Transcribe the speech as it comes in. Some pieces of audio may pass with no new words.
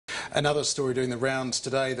Another story doing the rounds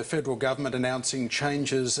today, the federal government announcing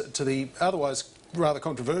changes to the otherwise rather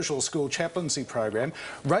controversial School Chaplaincy Program,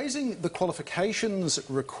 raising the qualifications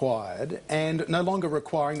required and no longer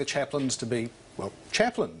requiring the chaplains to be, well,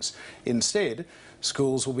 chaplains. Instead,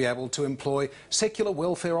 schools will be able to employ secular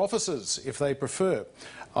welfare officers if they prefer.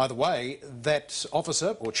 Either way, that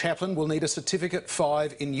officer or chaplain will need a Certificate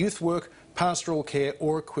 5 in youth work, pastoral care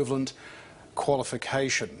or equivalent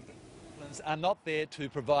qualification. Are not there to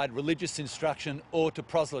provide religious instruction or to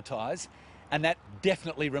proselytise, and that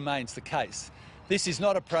definitely remains the case. This is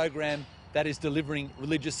not a program that is delivering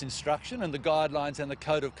religious instruction, and the guidelines and the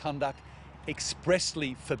code of conduct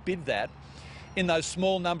expressly forbid that. In those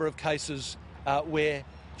small number of cases where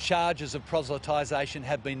charges of proselytisation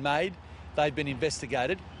have been made, they've been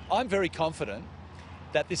investigated. I'm very confident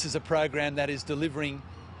that this is a program that is delivering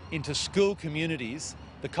into school communities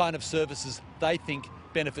the kind of services they think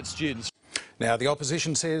benefit students. Now, the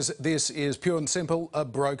opposition says this is pure and simple a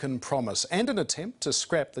broken promise and an attempt to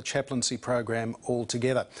scrap the chaplaincy program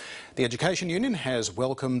altogether. The Education Union has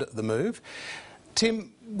welcomed the move.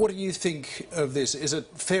 Tim, what do you think of this? Is it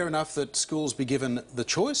fair enough that schools be given the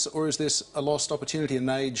choice, or is this a lost opportunity in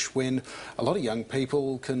an age when a lot of young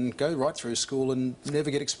people can go right through school and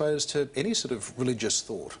never get exposed to any sort of religious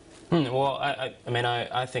thought? Well,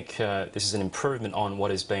 I think this is an improvement on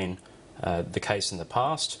what has been the case in the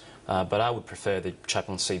past. But I would prefer the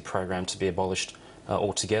chaplaincy program to be abolished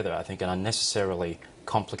altogether. I think it unnecessarily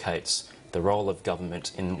complicates the role of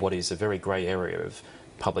government in what is a very grey area of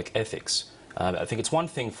public ethics. I think it's one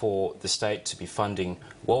thing for the state to be funding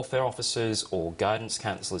welfare officers or guidance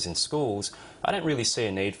counsellors in schools. I don't really see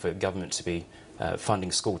a need for government to be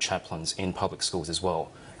funding school chaplains in public schools as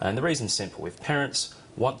well. And the reason's simple. If parents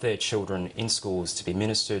want their children in schools to be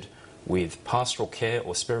ministered with pastoral care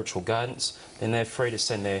or spiritual guidance, then they're free to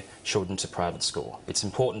send their children to private school. It's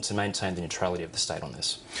important to maintain the neutrality of the state on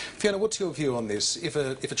this. Fiona, what's your view on this? If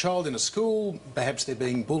a child in a school, perhaps they're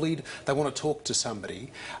being bullied, they want to talk to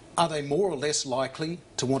somebody, are they more or less likely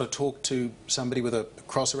to want to talk to somebody with a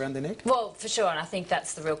cross around their neck? Well, for sure, and I think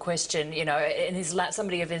that's the real question. You know,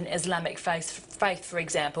 somebody of an Islamic faith, for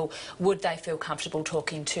example, would they feel comfortable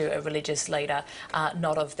talking to a religious leader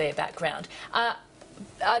not of their background?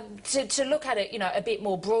 To look at it, you know, a bit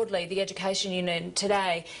more broadly, the Education Union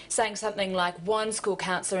today saying something like one school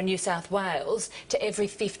counsellor in New South Wales to every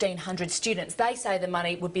 1,500 students. They say the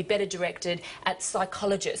money would be better directed at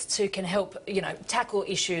psychologists who can help, you know, tackle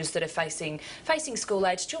issues that are facing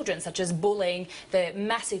school-aged children, such as bullying, the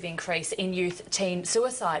massive increase in teen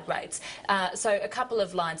suicide rates. So a couple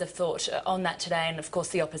of lines of thought on that today, and of course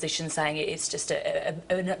the opposition saying it's just a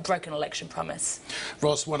broken election promise.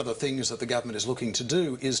 Ross, one of the things that the government is looking to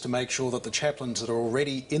do is to make sure that the chaplains that are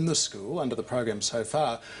already in the school under the program so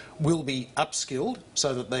far will be upskilled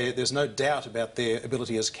so that there's no doubt about their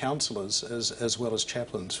ability as counsellors as well as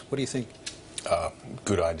chaplains. What do you think?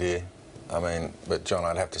 Good idea. I mean, but John,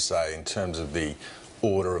 I'd have to say in terms of the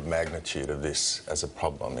order of magnitude of this as a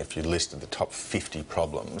problem, if you listed the top 50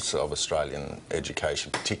 problems of Australian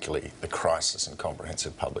education, particularly the crisis in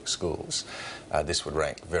comprehensive public schools, this would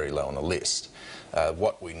rank very low on the list.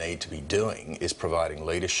 What we need to be doing is providing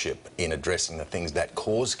leadership in addressing the things that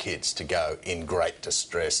cause kids to go in great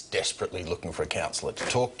distress, desperately looking for a counsellor to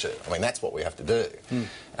talk to. I mean, that's what we have to do.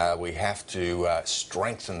 We have to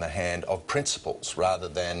strengthen the hand of principals rather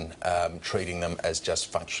than treating them as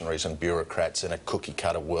just functionaries and bureaucrats in a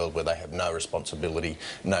cookie-cutter world where they have no responsibility,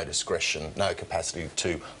 no discretion, no capacity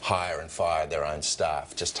to hire and fire their own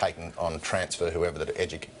staff, just taking on transfer whoever the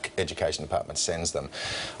Education Department sends them.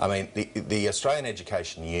 I mean, the Australian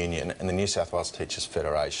Education Union and the New South Wales Teachers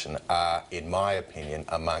Federation are, in my opinion,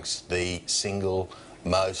 amongst the single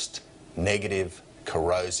most negative,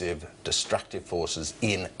 corrosive, destructive forces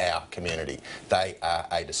in our community. They are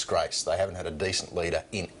a disgrace. They haven't had a decent leader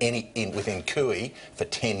within CUI for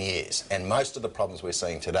 10 years. And most of the problems we're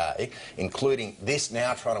seeing today, including this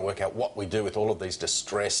now trying to work out what we do with all of these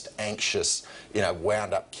distressed, anxious, you know,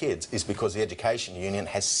 wound up kids, is because the Education Union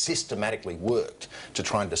has systematically worked to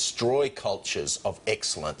try and destroy cultures of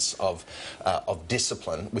excellence, of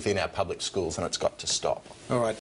discipline within our public schools, and it's got to stop. All right.